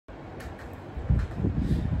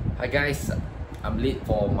Hi guys, I'm late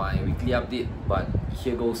for my weekly update, but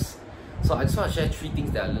here goes. So I just want to share 3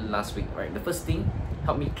 things that I learned last week, right? The first thing,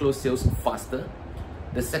 help me close sales faster.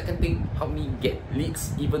 The second thing, help me get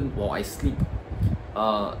leads even while I sleep.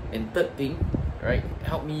 And third thing, right,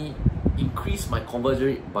 help me increase my conversion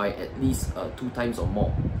rate by at least 2 times or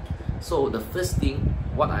more. So the first thing,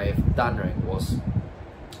 what I have done, right, was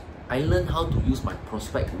I learned how to use my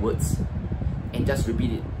prospect words and just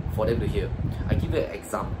repeat it for them to hear. I give you an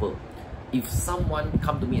example. If someone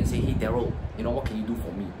come to me and say, hey Daryl, what can you do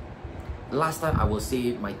for me? Last time I will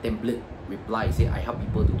say my template reply, say I help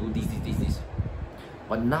people to do this.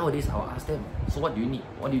 But nowadays I will ask them, so what do you need?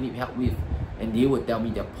 What do you need help with? And they will tell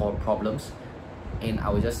me their problems, and I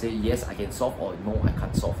will just say yes, I can solve, or no, I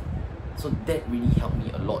can't solve. So that really helped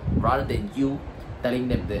me a lot, rather than you telling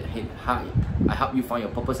them that, hey, hi, I help you find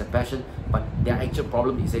your purpose and passion, but their actual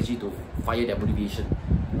problem is actually to fire their motivation,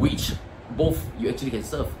 which both you actually can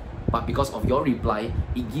serve. But because of your reply,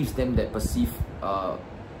 it gives them that perceived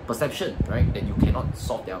perception, right, that you cannot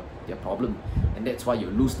solve their problem, and that's why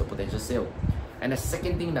you lose the potential sale. And the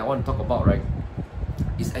second thing that I want to talk about, right,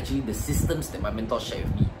 is actually the systems that my mentor shared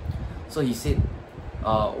with me. So he said,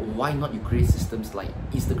 why not you create systems like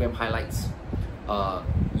Instagram highlights,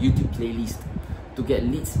 YouTube playlist, to get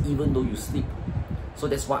leads even though you sleep. So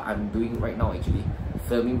that's what I'm doing right now, actually,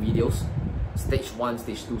 filming videos, stage 1,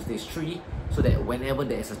 stage 2, stage 3, so that whenever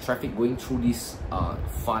there is a traffic going through this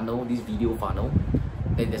funnel, this video funnel,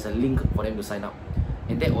 then there's a link for them to sign up.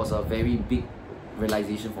 And that was a very big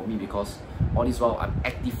realization for me, because all this while I'm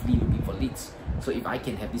actively looking for leads. So if I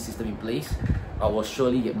can have this system in place, I will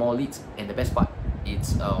surely get more leads. And the best part,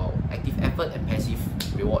 it's active effort and passive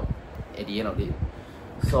reward at the end of it.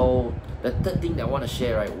 So the third thing that I want to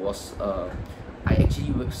share, right, was I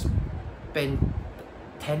actually spent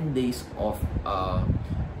 10 days of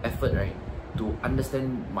effort, right, to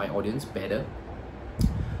understand my audience better,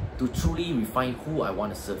 to truly refine who I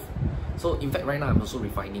want to serve. So in fact, right now I'm also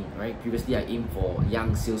refining, right? Previously I aimed for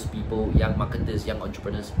young salespeople, young marketers, young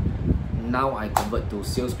entrepreneurs. Now I convert to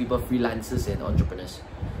salespeople, freelancers, and entrepreneurs.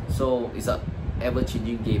 So it's a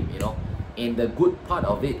ever-changing game, And the good part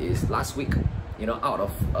of it is last week, out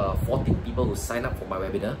of 14 people who signed up for my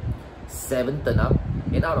webinar, 7 turn up,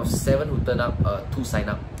 and out of 7 who turn up, 2 sign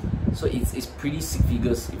up. So it's pretty 6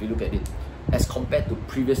 figures if you look at it, as compared to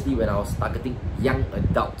previously when I was targeting young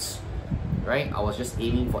adults, right? I was just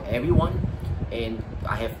aiming for everyone, and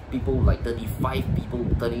I have people like 35 people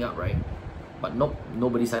turning up, right? But nope,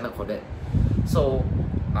 nobody signed up for that. So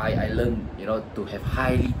I learned, to have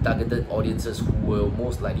highly targeted audiences who will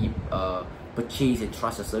most likely purchase and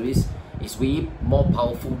trust the service is way more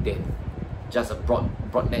powerful than just a broad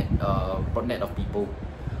net of people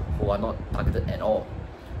who are not targeted at all.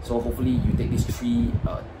 So hopefully you take these 3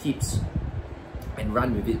 tips and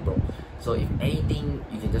run with it, bro. So if anything,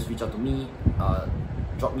 you can just reach out to me,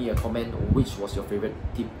 drop me a comment, which was your favorite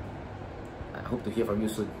tip. I hope to hear from you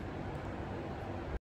soon.